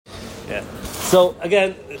Yeah. So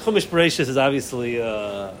again, Chumash Parshas is obviously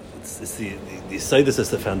it's the Seidos is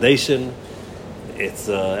the foundation. It's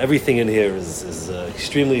everything in here is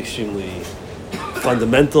extremely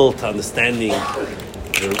fundamental to understanding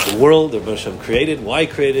the world that Hashem created, why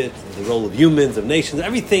created, the role of humans, of nations,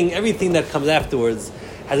 everything that comes afterwards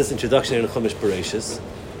has this introduction in Chumash Parshas.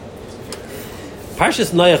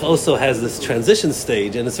 Parshas Noach also has this transition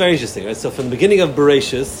stage, and it's very interesting, right? So from the beginning of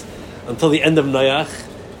Parshas until the end of Noach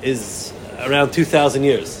is around 2,000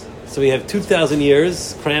 years. So we have 2,000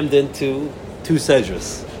 years crammed into 2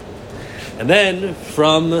 sedras. And then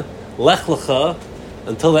from Lech Lecha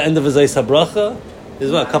until the end of Zayis HaBracha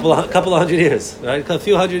is what, a couple of hundred years, right? A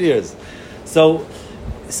few hundred years. So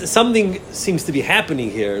something seems to be happening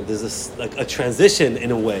here. There's this, like a transition in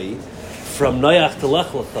a way from Noach to Lech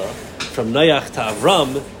Lecha, from Noach to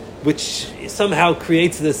Avram, which somehow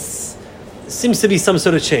creates this, seems to be some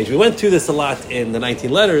sort of change. We went through this a lot in the 19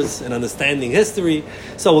 letters and understanding history,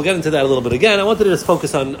 so we'll get into that a little bit again. I wanted to just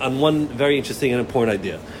focus on one very interesting and important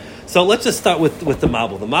idea. So let's just start with the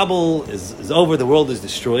Mabul. The Mabul is over, the world is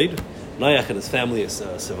destroyed. Noach and his family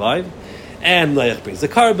survive. And Noach brings the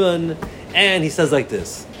carbon, and he says like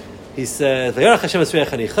this. He says, I'm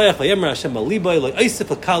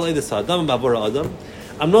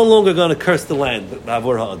no longer going to curse the land.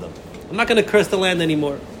 I'm not going to curse the land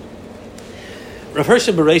anymore. Rav Hirsch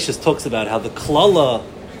in Bereshis talks about how the klala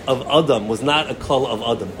of Adam was not a klala of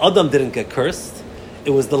Adam. Adam didn't get cursed. It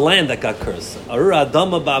was the land that got cursed. Right?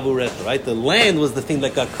 The land was the thing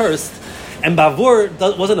that got cursed. And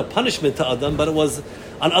Bavur wasn't a punishment to Adam, but it was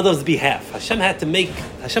on Adam's behalf. Hashem had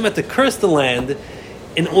to curse the land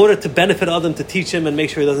in order to benefit Adam, to teach him and make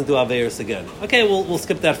sure he doesn't do Aveirus again. Okay, we'll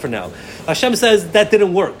skip that for now. Hashem says that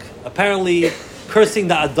didn't work. Apparently, cursing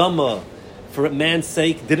the Adama for man's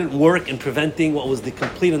sake didn't work in preventing what was the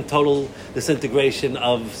complete and total disintegration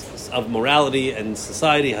of morality and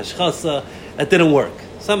society, hashchasa. That didn't work.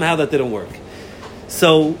 Somehow that didn't work.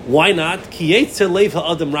 So why not? Ki yetzer leiv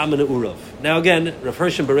ha'adam ra min ha'urav. Now again, Rav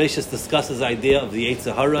Hirsch in Bereshis discusses the idea of the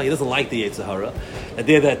Yetzer Hara. He doesn't like the Yetzer Hara. The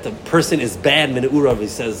idea that the person is bad min ha'urav. He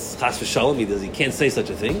says chas v'shalom. He can't say such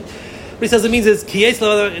a thing. What he says it means is ki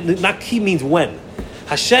yetzer, not ki means when.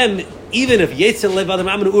 Hashem, even if Yetzer leiv ha'adam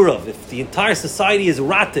ra min ha'urav, if the entire society is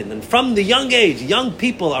rotten, and from the young age, young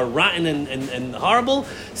people are rotten and horrible,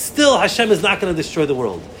 still Hashem is not going to destroy the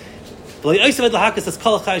world.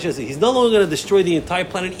 He's no longer going to destroy the entire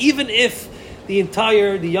planet, even if the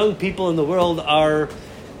young people in the world are.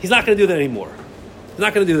 He's not going to do that anymore.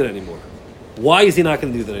 Why is he not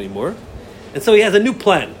going to do that anymore? And so he has a new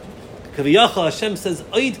plan. Hashem says,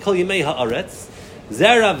 "Oid kol yemei haaretz,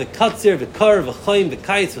 zera v'katzir v'kar v'chaim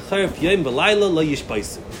v'kayitz v'charev v'yom v'layla lo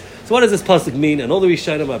yishbaisu." So what does this pasuk mean? And all the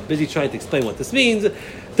Rishonim are busy trying to explain what this means.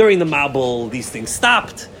 During the Mabul, these things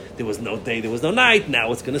stopped. There was no day, there was no night.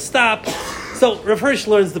 Now it's going to stop. So Rav Hirsch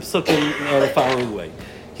learns the psukim the following way.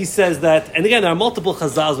 He says that, and again, there are multiple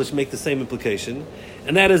chazals which make the same implication,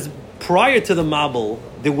 and that is, prior to the Mabul,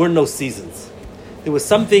 there were no seasons. There was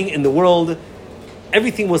something in the world,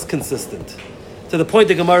 everything was consistent. To the point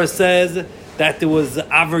the Gemara says that there was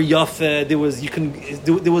Aver Yafeh,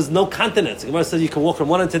 there was no continents. The Gemara says you can walk from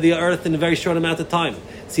one end to the earth in a very short amount of time.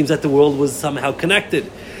 It seems that the world was somehow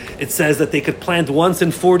connected. It says that they could plant once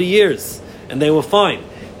in 40 years, and they were fine.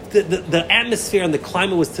 The atmosphere and the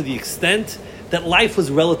climate was to the extent that life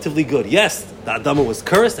was relatively good. Yes, the Adama was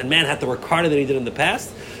cursed, and man had to work harder than he did in the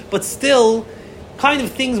past, but still, kind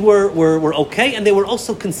of things were okay, and they were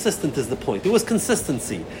also consistent, is the point. There was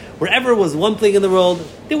consistency. Wherever was one thing in the world,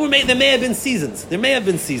 there may have been seasons. There may have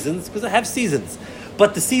been seasons, because I have seasons,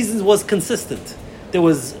 but the seasons was consistent.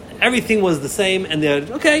 Everything was the same, and there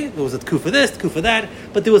was a tkufa for this, tkufa for that,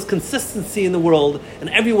 but there was consistency in the world, and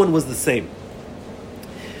everyone was the same.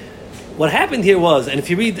 What happened here was, and if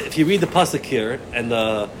you read the pasuk here, and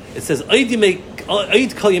it says Oid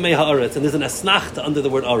kol yemei haaretz, and there's an asnachta under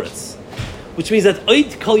the word aretz, which means that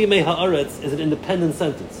Oid kol yemei haaretz is an independent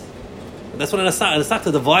sentence. That's what an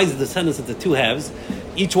asnachta divides the sentence into 2 halves.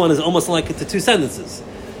 Each one is almost like into 2 sentences.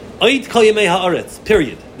 Oid kol yemei haaretz,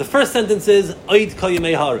 period. The first sentence is Oid kol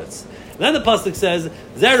yemei haaretz. And then the pasuk says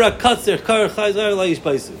Zera katzer kar chayzer la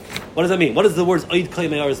yishbaisu. What does that mean? What does the words Oid kol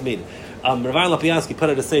yemei haaretz mean? Rav Aaron Lapiansky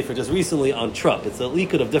put out a sefer just recently on trup. It's a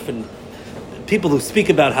likud of different people who speak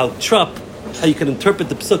about how you can interpret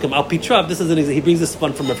the psukim al pi trup. This is he brings this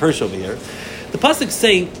one from Rav Hirsch over here. The pasuk is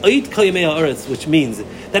saying Oid kol yemei haaretz, which means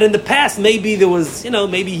that in the past maybe there was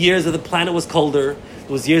maybe years that the planet was colder.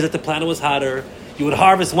 There was years that the planet was hotter. You would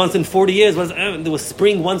harvest once in 40 years. There was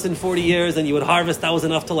spring once in 40 years, and you would harvest. That was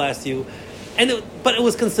enough to last you. But it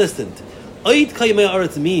was consistent. Oid kol yemei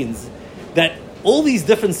haaretz means that all these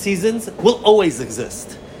different seasons will always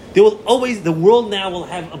exist. The world now will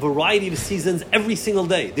have a variety of seasons every single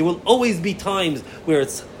day. There will always be times where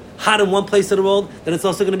it's hot in one place of the world, then it's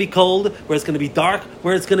also going to be cold, where it's going to be dark,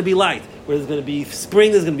 where it's going to be light, where there's going to be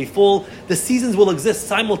spring, there's going to be fall. The seasons will exist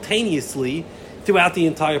simultaneously throughout the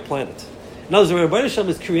entire planet. In other words, what Rebbeinu Shalom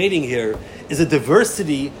is creating here is a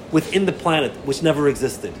diversity within the planet which never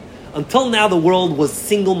existed. Until now, the world was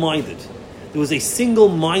single-minded. There was a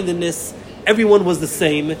single-mindedness. Everyone was the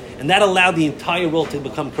same, and that allowed the entire world to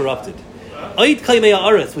become corrupted.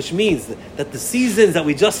 Which means that the seasons that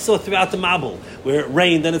we just saw throughout the Mabul, where it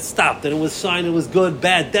rained, then it stopped, then it was shine, it was good,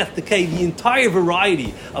 bad, death, decay, the entire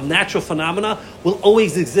variety of natural phenomena will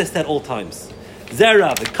always exist at all times.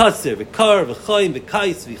 Zera, v'kasir, v'kar, v'chayim,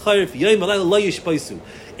 v'kais, v'chayr, v'yayim, v'layla, lo yishpaisu.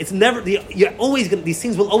 It's never, you're always going. These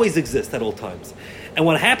things will always exist at all times. And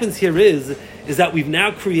what happens here is that we've now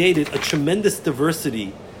created a tremendous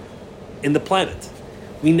diversity in the planet.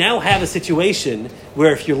 We now have a situation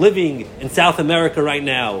where if you're living in South America right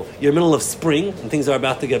now, you're in the middle of spring and things are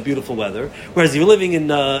about to get beautiful weather. Whereas if you're living in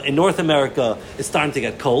North America, it's starting to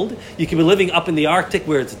get cold. You could be living up in the Arctic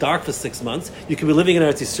where it's dark for 6 months. You could be living in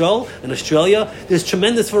Eretz Yisrael, in Australia. There's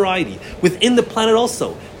tremendous variety. Within the planet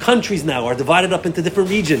also, countries now are divided up into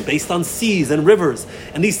different regions based on seas and rivers.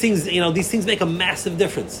 And these things make a massive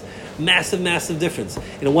difference. Massive difference.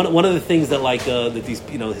 One of the things that that these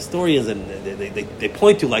historians and they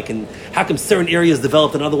point to, in how come certain areas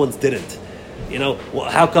developed and other ones didn't.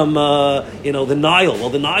 How come the Nile? Well,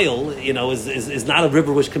 the Nile is not a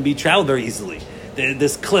river which can be traveled very easily.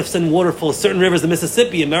 There's cliffs and waterfalls. Certain rivers, the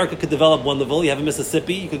Mississippi, America could develop wonderful. You have a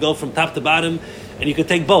Mississippi, you could go from top to bottom, and you could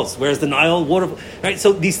take boats. Whereas the Nile, right?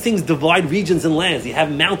 So these things divide regions and lands. You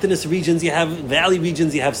have mountainous regions, you have valley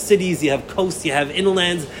regions, you have cities, you have coasts, you have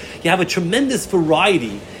inlands. You have a tremendous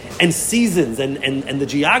variety, and seasons and the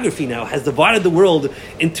geography now has divided the world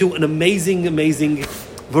into an amazing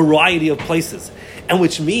variety of places. And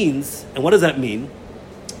what does that mean?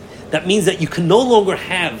 That means that you can no longer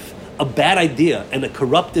have a bad idea and a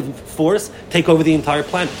corruptive force take over the entire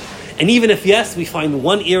planet. And even if, yes, we find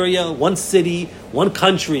one area, one city, one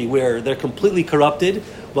country where they're completely corrupted,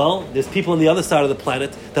 well, there's people on the other side of the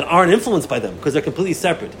planet that aren't influenced by them because they're completely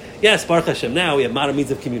separate. Yes, Baruch Hashem, now we have modern means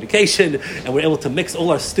of communication and we're able to mix all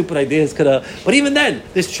our stupid ideas. But even then,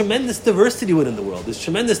 there's tremendous diversity within the world. There's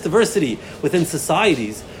tremendous diversity within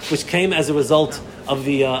societies which came as a result of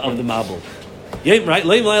the Mabul. Right?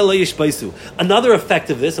 Another effect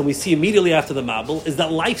of this, and we see immediately after the Mabul, is that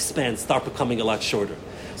lifespans start becoming a lot shorter.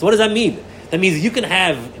 So what does that mean? That means you can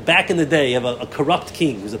have, back in the day, you have a corrupt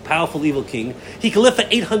king who's a powerful, evil king. He can live for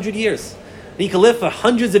 800 years. He can live for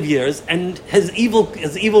hundreds of years, and his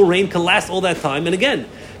evil reign can last all that time. And again,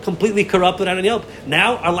 completely corrupt without any help.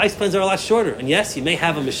 Now, our lifespans are a lot shorter. And yes, you may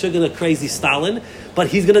have a Meshuggah, a crazy Stalin, but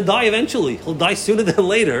he's going to die eventually. He'll die sooner than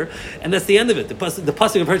later, and that's the end of it. The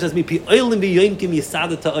pasuk of Hirsch says,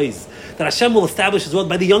 that Hashem will establish His world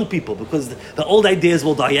by the young people, because the old ideas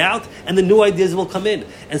will die out, and the new ideas will come in.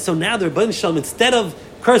 And so now the Rebbeinu Shalom, instead of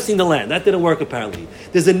cursing the land, that didn't work apparently,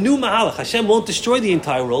 there's a new mahalach. Hashem won't destroy the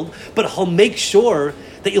entire world, but He'll make sure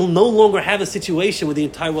that you'll no longer have a situation where the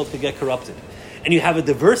entire world could get corrupted. And you have a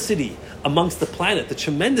diversity amongst the planet, the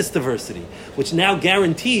tremendous diversity, which now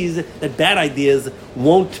guarantees that bad ideas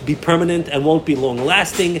won't be permanent and won't be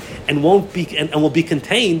long-lasting and will be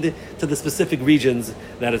contained to the specific regions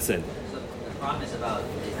that it's in. So the promise about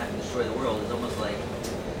it having to destroy the world is almost like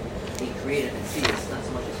He created and see. It's not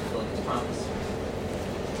so much as fulfilling His promise.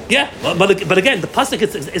 Yeah, but again, the pasuk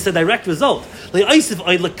it's a direct result. I'm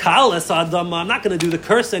not going to do the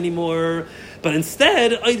curse anymore. But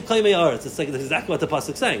instead, it's like that's exactly what the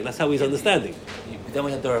pasuk is saying. That's how he's understanding. Then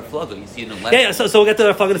we have Dara Flaga. You see it in the last. Yeah. So we'll get to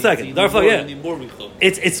Dara Flaga in a second. Dara Flaga,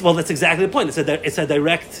 that's exactly the point. It's a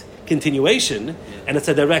direct continuation, and it's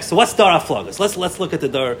a direct. So what's Dara Flaga? So let's look at the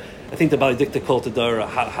Dara. I think the Bali Dikta called the Dara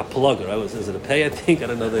Hapalaga. Right? Is it a pay? I think I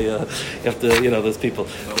don't know. You have to. Those people.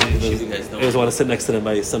 They always want to sit next to them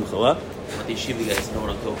by Simcha. What? The Yeshiva guys know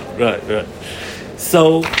what I'm talking about. Right.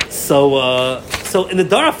 So in the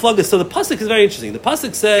Dara Flaga, so the pasuk is very interesting. The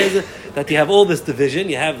pasuk says that you have all this division.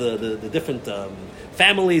 You have the different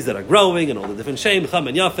families that are growing and all the different Shem, Cham,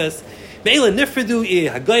 and Yafes.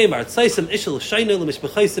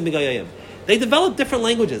 They develop different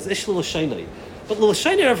languages. But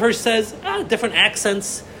L'Shainai of Hirsch says different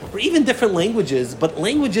accents or even different languages, but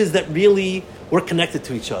languages that really were connected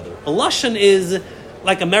to each other. A Lashon is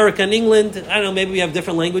like America and England. I don't know, maybe we have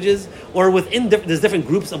different languages, or there's different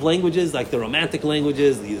groups of languages, like the Romantic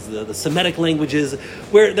languages, the Semitic languages,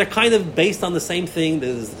 where they're kind of based on the same thing.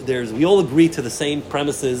 We all agree to the same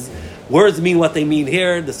premises, words mean what they mean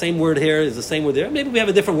here. The same word here is the same word there. Maybe we have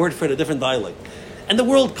a different word for it, a different dialect. And the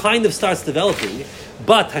world kind of starts developing,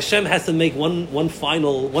 but Hashem has to make one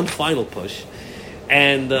final push.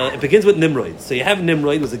 And it begins with Nimrod. So you have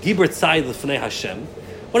Nimrod, who was a Gibur Tzai Lefnei Hashem.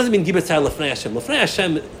 What does it mean, Gibur Tzai Lefnei Hashem? Lefnei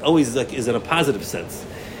Hashem always is in a positive sense.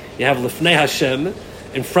 You have Lefnei Hashem,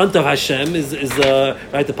 in front of Hashem is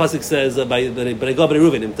right. The pasuk says by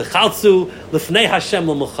Rubinfeld, "Techaltzu lefnei Hashem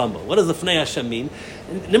l'milchama." What does lefnei Hashem mean?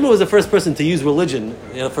 Nimrod was the first person to use religion,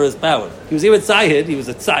 for his power. He was even tzayid. He was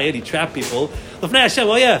a tzayid. He trapped people. Lefnei Hashem.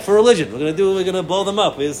 Oh yeah, for religion. We're gonna blow them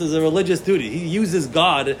up. This is a religious duty. He uses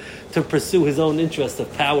God to pursue his own interests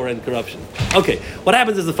of power and corruption. Okay, what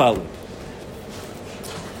happens is the following.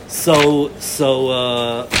 So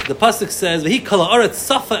the pasuk says, "V'hi kol ha'aretz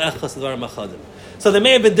safa echas dvarim achadim." So there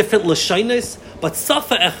may have been different lashonos, but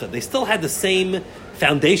safa echad, they still had the same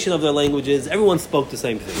foundation of their languages. Everyone spoke the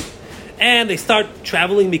same thing. And they start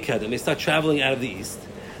traveling Mikedim, they start traveling out of the east.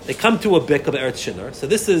 They come to a bik of Eretz Shinar. So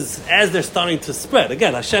this is as they're starting to spread.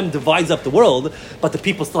 Again, Hashem divides up the world, but the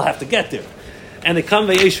people still have to get there. And they come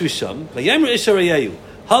v'yeshu sham, v'yamru isha reyayu,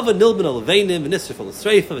 hava nilben al veinim, v'nisrif al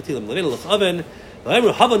sreifa, v'tilam levin al oven,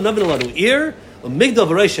 v'yamru hava nilben al ir, v'migdal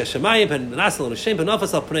v'reisha shemayim, v'nasal al shem,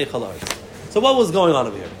 v'nafas al pnei chalaretz. So what was going on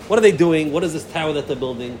over here? What are they doing? What is this tower that they're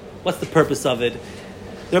building? What's the purpose of it?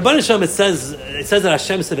 The Rebbeinu Shalom, it says that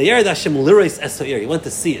Hashem said, "Vayered Hashem liris esoir." He went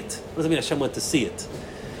to see it. What does it mean? Hashem went to see it.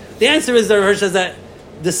 The answer is, the Hirsch says that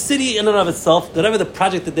the city in and of itself, whatever the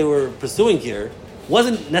project that they were pursuing here,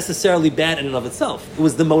 wasn't necessarily bad in and of itself. It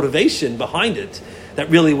was the motivation behind it that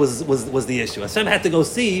really was the issue. Hashem had to go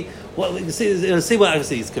see what he's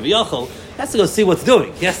kaviyachol. He has to go see what's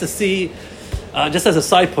doing. He has to see. Just as a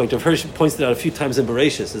side point, Hirsch points it out a few times in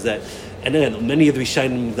Bereshis, is that, and then many of the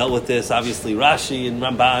Rishonim dealt with this, obviously Rashi and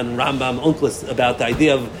Rambam, Onkelos, about the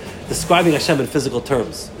idea of describing Hashem in physical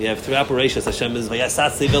terms. You have throughout Bereshis, Hashem is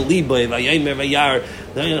Vayasatse V'liboy, Vayayimer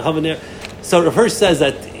Vayar. So Hirsch says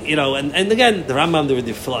that, and again, the Rambam, the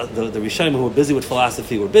Rishonim who were busy with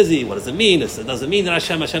philosophy were busy. What does it mean? It doesn't mean that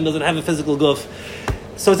Hashem doesn't have a physical guf.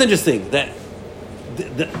 So it's interesting that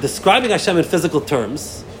describing Hashem in physical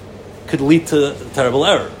terms could lead to a terrible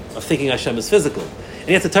error of thinking Hashem is physical. And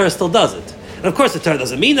yet the Torah still does it. And of course the Torah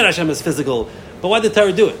doesn't mean that Hashem is physical, but why did the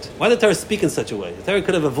Torah do it? Why did the Torah speak in such a way? The Torah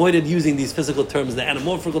could have avoided using these physical terms, the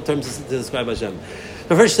anamorphical terms to describe Hashem.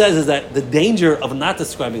 The Hirsch says is that the danger of not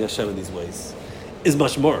describing Hashem in these ways is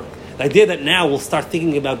much more. The idea that now we'll start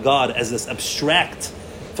thinking about God as this abstract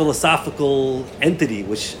philosophical entity,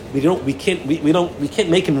 which we can't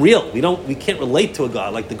make him real. We can't relate to a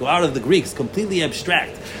God like the God of the Greeks, completely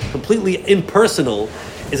abstract, completely impersonal,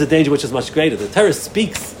 is a danger which is much greater. The Torah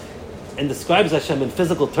speaks and describes Hashem in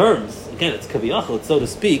physical terms. Again, it's kaviyachol, so to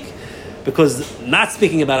speak, because not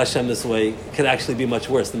speaking about Hashem this way could actually be much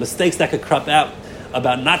worse. The mistakes that could crop out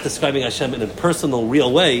about not describing Hashem in a personal,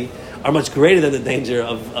 real way are much greater than the danger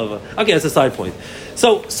of okay, that's a side point.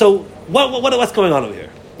 So what's going on over here?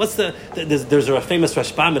 There's a famous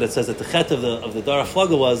Rashbam that says that the chet of the Dara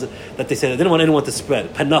Flaga was that they said they didn't want anyone to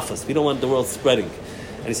spread. Panafas, we don't want the world spreading.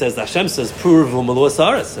 And he says, Hashem says, Purvu Maluas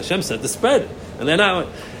Aretz. Hashem said to spread. And then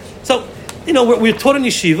so, we're taught in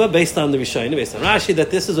yeshiva, based on the Rishonim, based on Rashi, that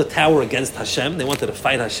this is a tower against Hashem. They wanted to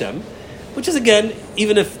fight Hashem. Which is, again,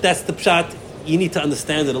 even if that's the pshat, you need to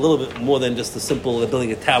understand it a little bit more than just the simple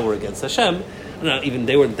building a tower against Hashem. Even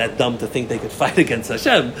they weren't that dumb to think they could fight against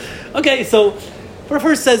Hashem. Okay, so Rav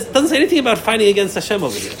Hirsch says, doesn't say anything about fighting against Hashem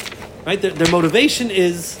over here, right? Their motivation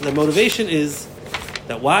is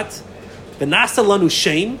that what? V'nasa lanu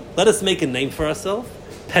shem, let us make a name for ourselves.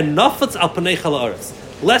 Penafetz al panei chalaretz,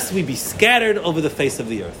 lest we be scattered over the face of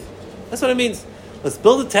the earth. That's what it means. Let's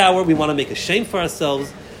build a tower. We want to make a shame for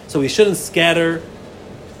ourselves, so we shouldn't scatter.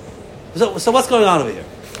 So what's going on over here?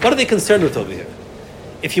 What are they concerned with over here?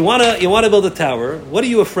 If you want to build a tower, what are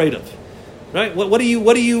you afraid of? Right? What are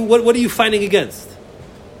you fighting against?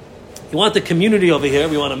 You want the community over here.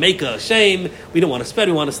 We want to make a shame. We don't want to spread.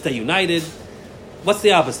 We want to stay united. What's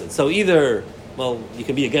the opposite? So either, you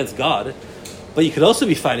can be against God, but you could also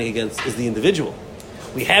be fighting against is the individual.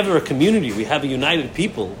 We have a community. We have a united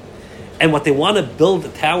people. And what they want to build a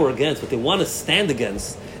tower against, what they want to stand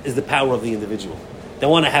against, is the power of the individual. They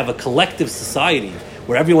want to have a collective society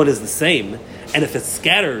where everyone is the same. And if it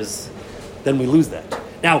scatters, then we lose that.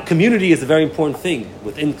 Now, community is a very important thing.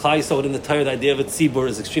 Within Klal Yisrael, within the Torah, the idea of a tzibur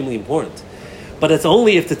is extremely important. But it's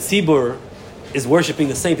only if the tzibur is worshiping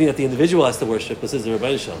the same thing that the individual has to worship, this is the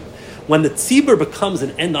Rebbeinu Shalom. When the tzibur becomes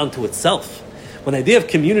an end unto itself, when the idea of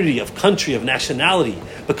community, of country, of nationality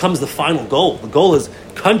becomes the final goal, the goal is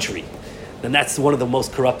country, then that's one of the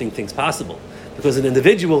most corrupting things possible. Because an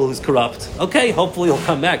individual who's corrupt, okay, hopefully he'll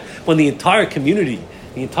come back. When the entire community,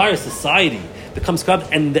 the entire society becomes corrupt,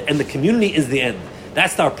 and the community is the end.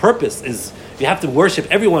 That's our purpose, is you have to worship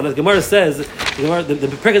everyone. As Gemara says, the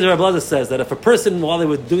Pirkei Rabbi says that if a person, while they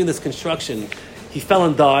were doing this construction, he fell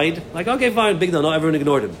and died, like, okay, fine, big deal, no, everyone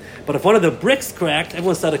ignored him. But if one of the bricks cracked,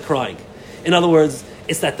 everyone started crying. In other words,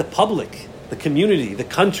 it's that the public, the community, the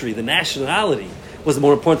country, the nationality was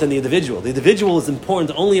more important than the individual. The individual is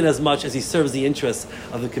important only in as much as he serves the interests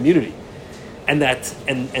of the community. And that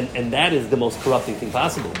is the most corrupting thing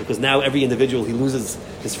possible, because now every individual, he loses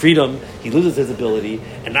his freedom, he loses his ability,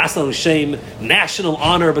 and Nasal shame, national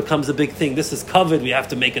honor becomes a big thing. This is covered, we have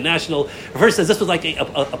to make a national. Hirsch says this was like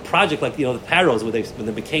a project, like, the Pharaohs, when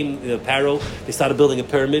they became Pharaoh, they started building a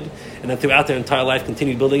pyramid, and then throughout their entire life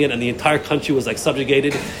continued building it, and the entire country was like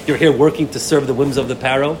subjugated. You're here working to serve the whims of the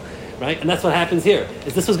Pharaoh, right? And that's what happens here.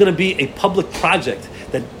 Is this was going to be a public project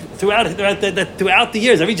that throughout the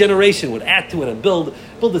years, every generation would add to it and build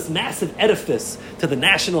this massive edifice to the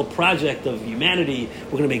national project of humanity.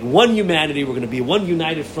 We're going to make one humanity. We're going to be one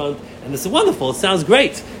united front. And this is wonderful. It sounds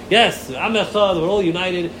great. Yes, Am Echad, we're all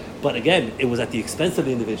united. But again, it was at the expense of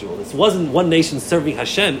the individual. This wasn't one nation serving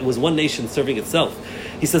Hashem. It was one nation serving itself.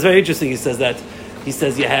 He says, very interesting, he says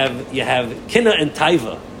you have Kina and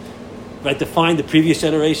Taiva, right? Define the previous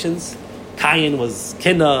generations. Cain was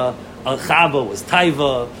Kina, Chava was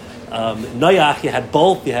Taiva. Noach, you had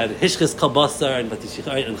both. You had Hishchis Kalbasar and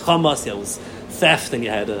Chamas. You was theft, and you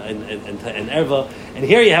had and Erva. And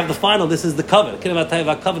here you have the final. This is the covet.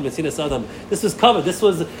 This was covet. This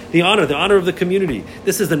was the honor of the community.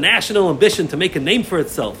 This is the national ambition to make a name for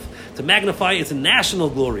itself, to magnify its national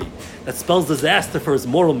glory. That spells disaster for its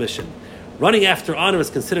moral mission. Running after honor is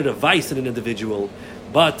considered a vice in an individual,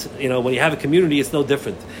 but when you have a community, it's no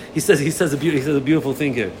different. He says a beautiful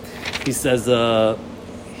thing here. He says,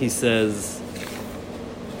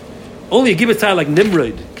 only a Gibetai like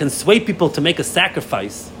Nimrod can sway people to make a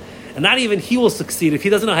sacrifice, and not even he will succeed if he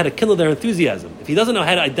doesn't know how to kindle their enthusiasm, if he doesn't know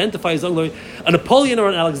how to identify his own glory. A Napoleon or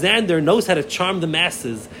an Alexander knows how to charm the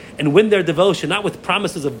masses and win their devotion, not with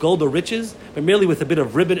promises of gold or riches, but merely with a bit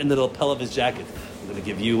of ribbon in the lapel of his jacket. We're going to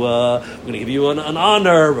give you an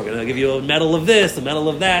honor, we're going to give you a medal of this, a medal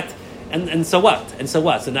of that. And so what? So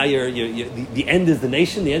now the end is the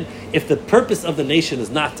nation. The end. If the purpose of the nation is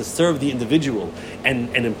not to serve the individual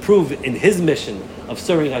and improve in his mission of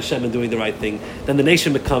serving Hashem and doing the right thing, then the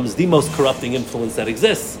nation becomes the most corrupting influence that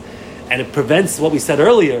exists. And it prevents what we said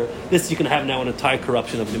earlier. This you can have now an entire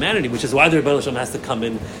corruption of humanity, which is why the Rebbeinu Shalom has to come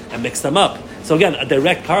in and mix them up. So again, a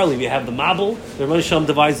direct correlate. We have the Mabul, the Rebbeinu Shalom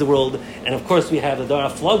divides the world, and of course we have the Dara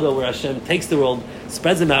Flogo, where Hashem takes the world,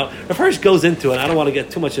 spreads them out. Rav Hirsch goes into it. I don't want to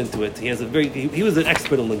get too much into it. He was an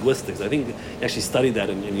expert in linguistics. I think he actually studied that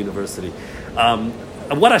in university.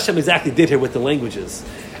 And what Hashem exactly did here with the languages,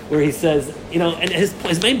 where he says, and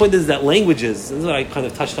his main point is that languages, this is what I kind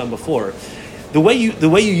of touched on before, the way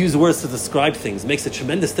you use words to describe things makes a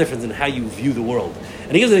tremendous difference in how you view the world.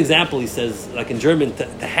 And he gives an example. He says, like in German, to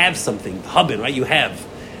have something, haben, right? You have.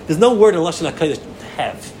 There's no word in Lashon HaKodesh to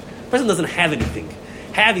have. A person doesn't have anything.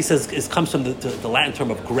 Have, he says, comes from the Latin term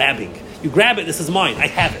of grabbing. You grab it, this is mine, I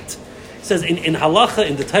have it. He says in halacha,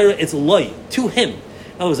 in the Torah, it's loy, to him.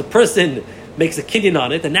 In other words, a person makes a kinyan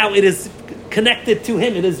on it, and now it is connected to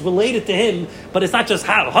him, it is related to him, but it's not just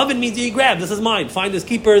have. Havin means you grab, this is mine. Finders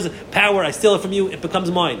keepers, power, I steal it from you, it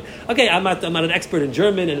becomes mine. Okay, I'm not an expert in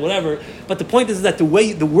German and whatever, but the point is that the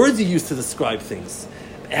words you use to describe things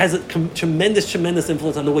has a tremendous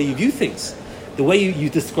influence on the way you view things. The way you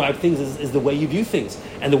describe things is the way you view things.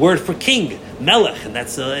 And the word for king, melech, and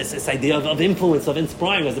that's this idea of influence, of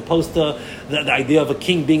inspiring, as opposed to the idea of a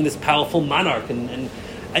king being this powerful monarch, and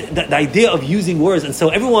the idea of using words. And so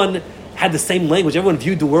everyone had the same language, everyone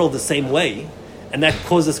viewed the world the same way, and that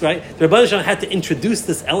caused this, right? The Rebbeinu Shalom had to introduce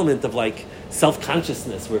this element of like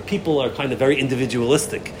self-consciousness, where people are kind of very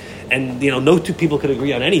individualistic, and no two people could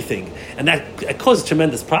agree on anything, and that caused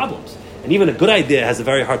tremendous problems. And even a good idea has a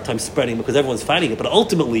very hard time spreading because everyone's fighting it. But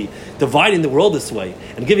ultimately, dividing the world this way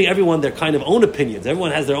and giving everyone their kind of own opinions.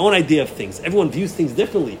 Everyone has their own idea of things. Everyone views things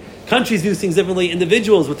differently. Countries view things differently.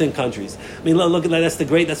 Individuals within countries. I mean, look at that.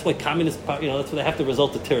 That's why communist, that's why they have to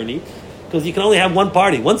result to tyranny. Because you can only have one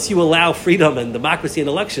party. Once you allow freedom and democracy in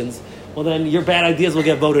elections, well, then your bad ideas will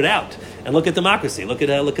get voted out. And look at democracy. Look,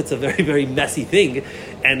 it's a very, very messy thing.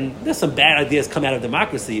 And there's some bad ideas come out of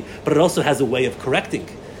democracy, but it also has a way of correcting.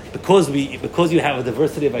 Because you have a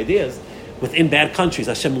diversity of ideas, within bad countries.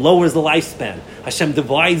 Hashem lowers the lifespan. Hashem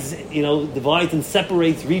divides and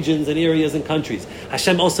separates regions and areas and countries.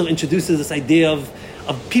 Hashem also introduces this idea of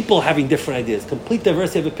people having different ideas, complete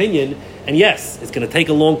diversity of opinion. And yes, it's going to take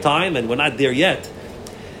a long time, and we're not there yet.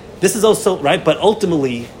 This is also, right, but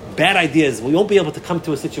ultimately, bad ideas, we won't be able to come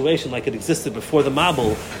to a situation like it existed before the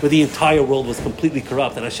Mabul, where the entire world was completely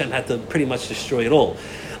corrupt, and Hashem had to pretty much destroy it all.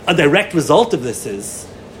 A direct result of this is,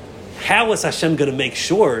 how is Hashem going to make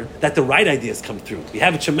sure that the right ideas come through? We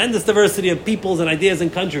have a tremendous diversity of peoples and ideas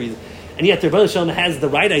and countries, and yet the Rebbeinu Shalom has the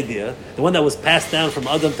right idea, the one that was passed down from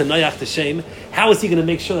Adam to Noach to Shem. How is he going to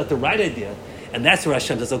make sure that the right idea? And that's where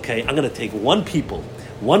Hashem says, okay, I'm going to take one people,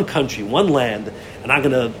 one country, one land, and I'm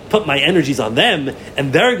going to put my energies on them,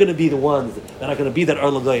 and they're going to be the ones that are going to be that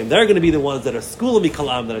Ar L'Goyim. They're going to be the ones that are Skula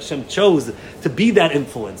Mikalam, that Hashem chose to be that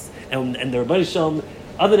influence. And the Rebbeinu Shalom,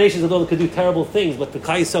 other nations of the world could do terrible things, but the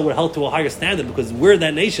Klal Yisrael were held to a higher standard because we're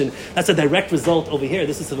that nation. That's a direct result over here.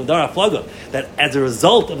 This is the Dar HaFlaga. That as a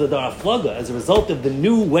result of the Dar HaFlaga, as a result of the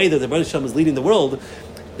new way that the Rebbeinu Shalom is leading the world,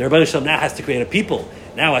 the Rebbeinu Shalom now has to create a people.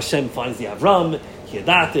 Now Hashem finds the Avram, he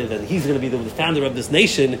adopted, and he's going to be the founder of this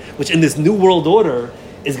nation, which in this new world order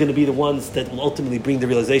is going to be the ones that will ultimately bring the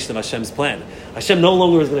realization of Hashem's plan. Hashem no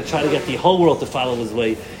longer is going to try to get the whole world to follow his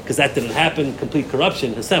way, because that didn't happen, complete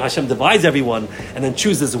corruption. Instead, Hashem divides everyone and then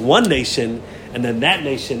chooses one nation, and then that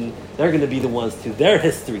nation, they're going to be the ones through their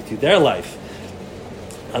history, through their life.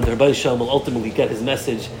 And the Rebbeinu Shalom will ultimately get his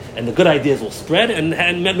message, and the good ideas will spread,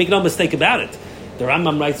 and make no mistake about it. The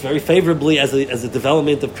Rambam writes very favorably as a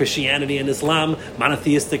development of Christianity and Islam,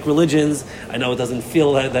 monotheistic religions. I know it doesn't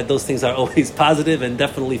feel that those things are always positive, and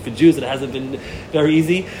definitely for Jews it hasn't been very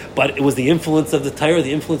easy, but it was the influence of the Torah,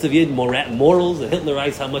 the influence of Yid, morals. Hitler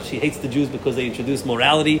writes how much he hates the Jews because they introduced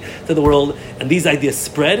morality to the world, and these ideas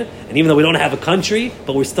spread, and even though we don't have a country,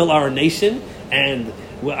 but we still are a nation, and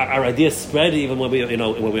our ideas spread even when we are in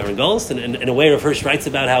Golos, and in a way Rav Hirsch writes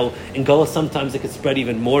about how in Golos sometimes it could spread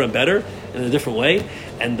even more and better in a different way,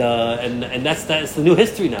 and that's the new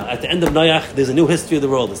history now. At the end of Noach, there's a new history of the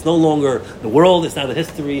world. It's no longer the world; it's now the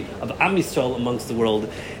history of Am Yisrael amongst the world.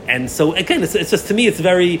 And so again, it's just, to me, it's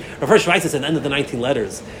very. Rav Hirsch writes this at the end of the 19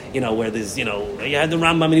 letters, where there's you had the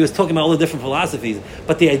Rambam and he was talking about all the different philosophies,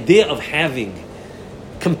 but the idea of having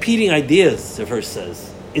competing ideas, Rav Hirsch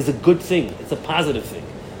says, is a good thing. It's a positive thing.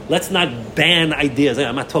 Let's not ban ideas.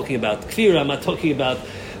 I'm not talking about kfir, I'm not talking about...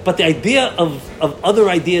 But the idea of other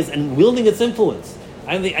ideas and wielding its influence.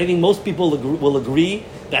 I think most people will agree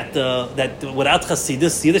that without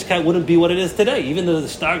Chassidus, Yiddishkeit wouldn't be what it is today. Even the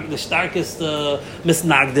starkest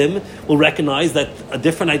misnagdim will recognize that a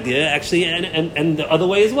different idea actually, and the other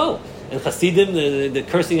way as well. And Chassidim, they're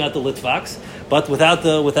cursing out the Litvaks, but without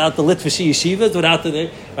the Litvishi yeshivas, without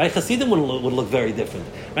the right, Chassidim would look very different,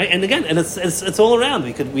 right? And again, and it's all around.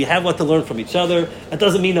 We have what to learn from each other. That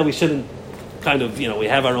doesn't mean that we shouldn't we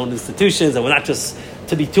have our own institutions, and we're not just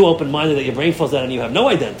to be too open-minded that your brain falls out and you have no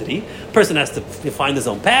identity. A person has to find his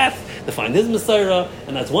own path, to find his Messiah,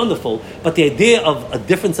 and that's wonderful. But the idea of a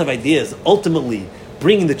difference of ideas, ultimately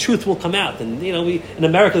bringing the truth will come out. And we in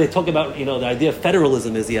America they talk about the idea of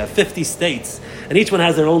federalism is you have 50 states and each one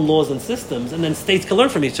has their own laws and systems, and then states can learn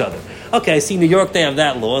from each other. Okay, I see New York, they have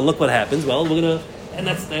that law, and look what happens. Well,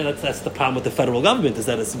 that's the problem with the federal government, is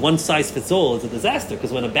that it's one size fits all. It's a disaster,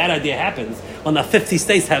 because when a bad idea happens, well, now 50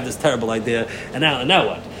 states have this terrible idea, and now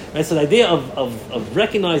what? Right? So the idea of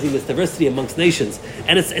recognizing this diversity amongst nations,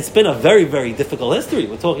 and it's been a very, very difficult history.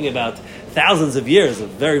 We're talking about thousands of years of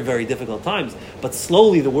very, very difficult times, but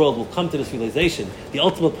slowly the world will come to this realization. The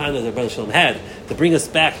ultimate plan that the Rebbeinu Shalom had to bring us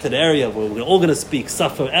back to the area where we're all going to speak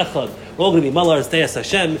Safer Echad, we're all going to be Malar Zdeyas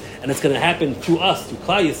Hashem, and it's going to happen through us, through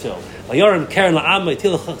Klal Yisrael.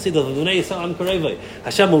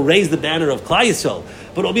 Hashem will raise the banner of Klal Yisrael,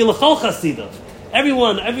 but it will be L'chol Chasidav.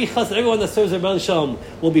 Everyone that serves the Rebbeinu Shalom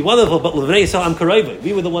will be wonderful, but L'vnei Yisrael Am Karevei.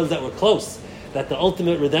 We were the ones that were close. That the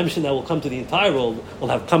ultimate redemption that will come to the entire world will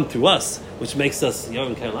have come through us, which makes us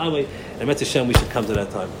Yoram Karen Amei, and Met Hashem, we should come to that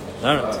time. All right.